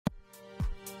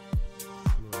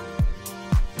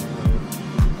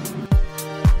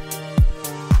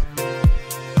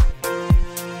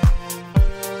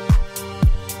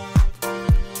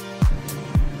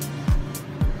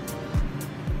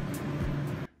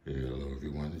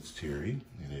it's Terry,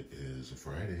 and it is a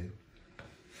Friday.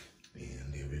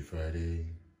 And every Friday,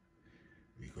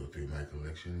 we go through my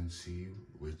collection and see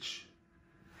which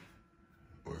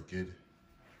orchid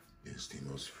is the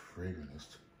most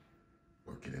fragrantest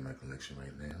orchid in my collection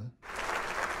right now.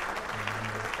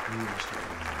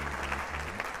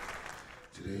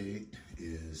 Today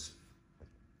is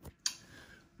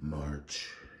March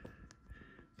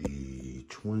the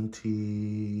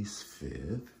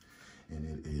 25th, and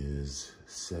it is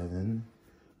 7:05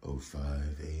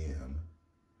 a.m.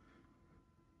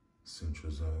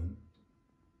 Central Zone.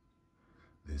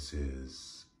 This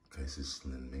is Chysis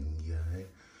limminghei,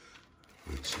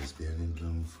 which has been in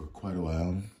bloom for quite a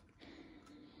while.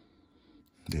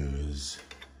 There is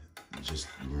just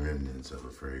remnants of a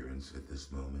fragrance at this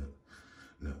moment.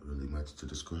 Not really much to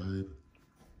describe.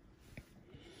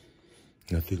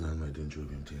 Nothing on my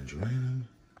Dendrobium tangerinum.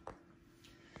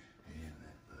 And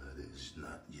that bud is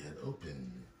not yet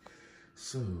open.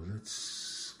 So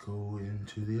let's go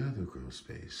into the other grow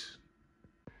space.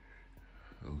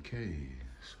 Okay,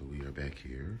 so we are back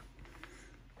here.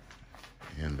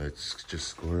 And let's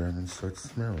just go around and start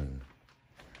smelling.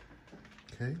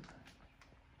 Okay?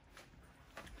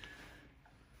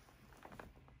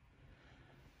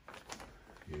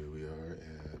 Here we are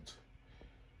at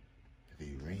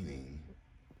the reigning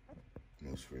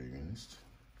most fragrantest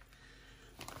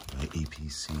by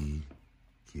Epc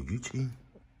Kyoguchi.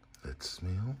 Let's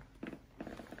smell.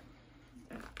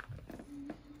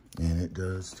 And it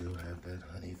does still have that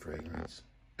honey fragrance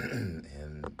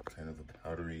and kind of a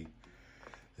powdery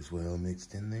as well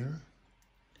mixed in there.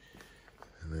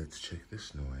 Let's check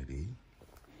this no ID.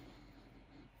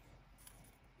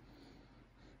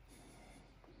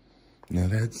 Now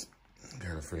that's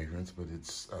got a fragrance, but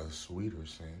it's a sweeter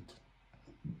scent.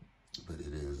 But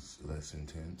it is less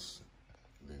intense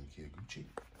than Kyoguchi.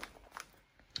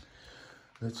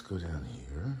 Let's go down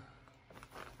here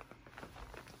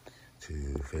to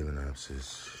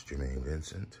Phalaenopsis, Germaine,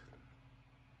 Vincent.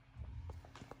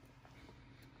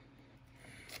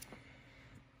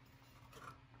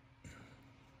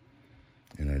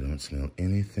 And I don't smell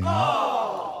anything.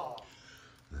 Oh!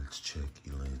 Let's check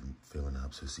Elaine,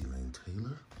 Phalaenopsis, Elaine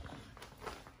Taylor.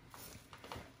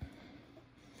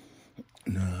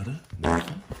 Nada,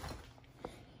 nothing.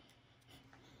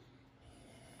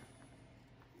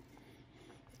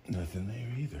 Nothing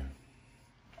there either.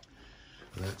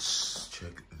 Let's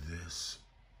check this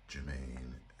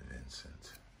Germaine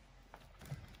Vincent.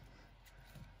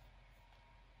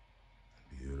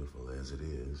 Beautiful as it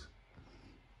is.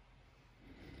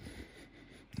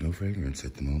 No fragrance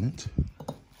at the moment.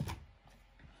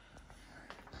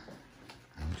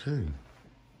 Okay.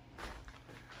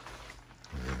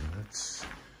 Let's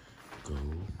go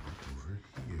over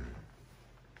here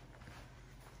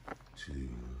to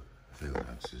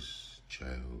Phalaenopsis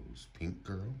Child's Pink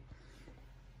Girl.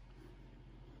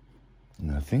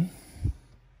 Nothing.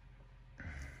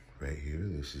 Right here,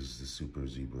 this is the Super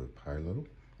Zebra Pylo,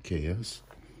 Chaos.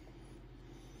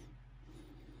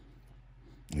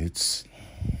 It's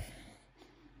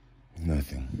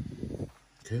nothing.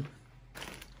 Okay.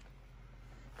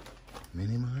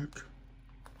 Mini Mark.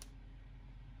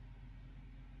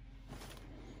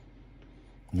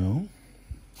 No.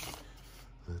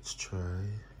 Let's try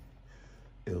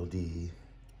LD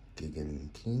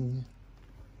Gigan King.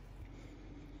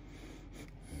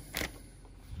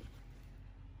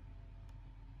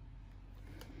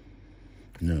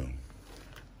 No.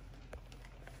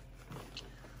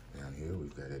 Down here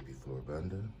we've got Epc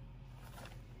Floribunda.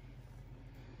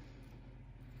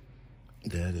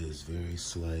 That is very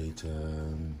slight,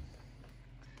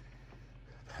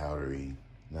 powdery,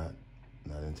 not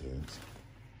intense.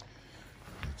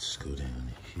 Let's go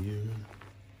down here.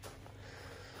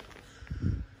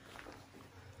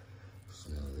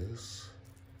 Smell this.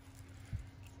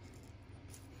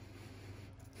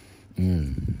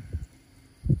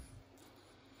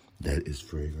 That is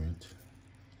fragrant,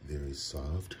 very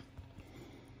soft.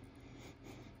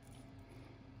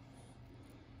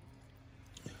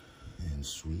 And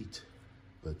sweet,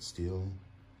 but still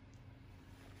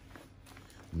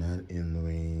not in the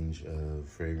range of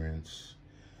fragrance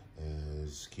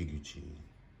as Kyoguchi.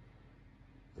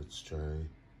 Let's try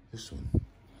this one.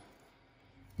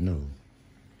 No.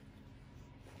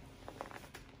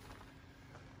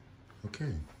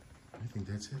 Okay, I think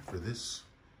that's it for this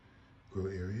grow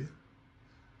area.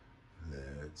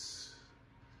 Let's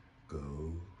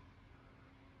go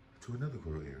to another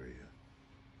grow area.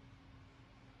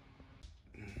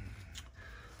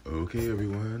 Okay,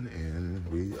 everyone, and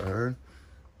we are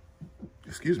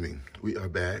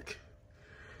back,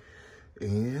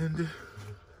 and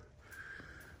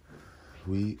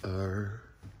we are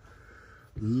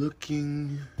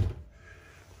looking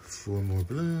for more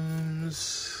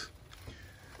blooms.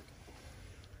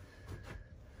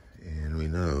 And we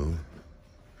know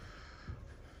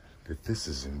that this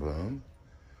is in bloom.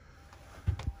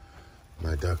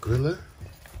 My Daquilla,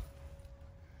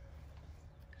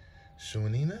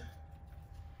 Shoanina.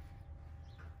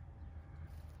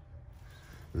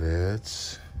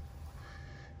 Let's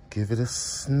give it a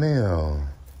smell.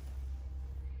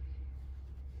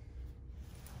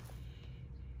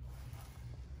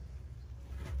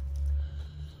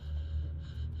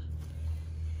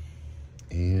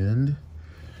 And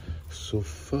so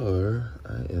far,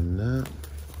 I am not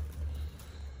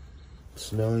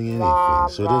smelling anything.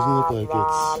 So it doesn't look like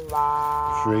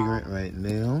it's fragrant right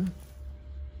now.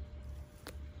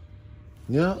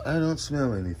 No, I don't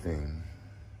smell anything.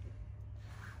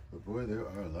 But boy, there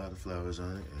are a lot of flowers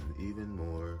on it and even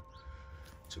more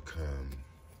to come.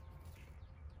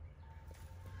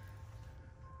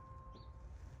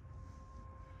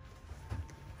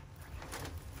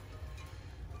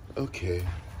 Okay.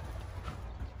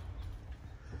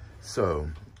 So,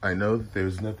 I know that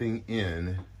there's nothing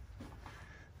in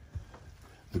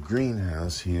the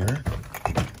greenhouse here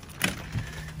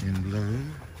in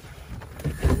bloom.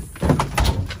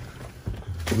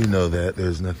 We know that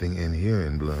there's nothing in here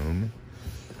in bloom.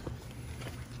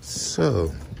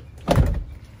 So,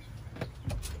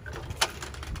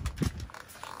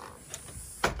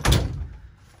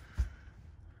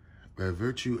 by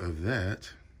virtue of that,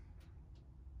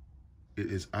 it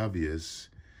is obvious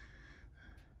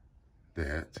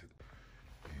that,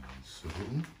 and so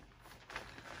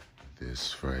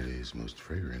this Friday's Most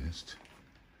Fragrantest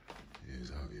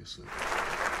is obviously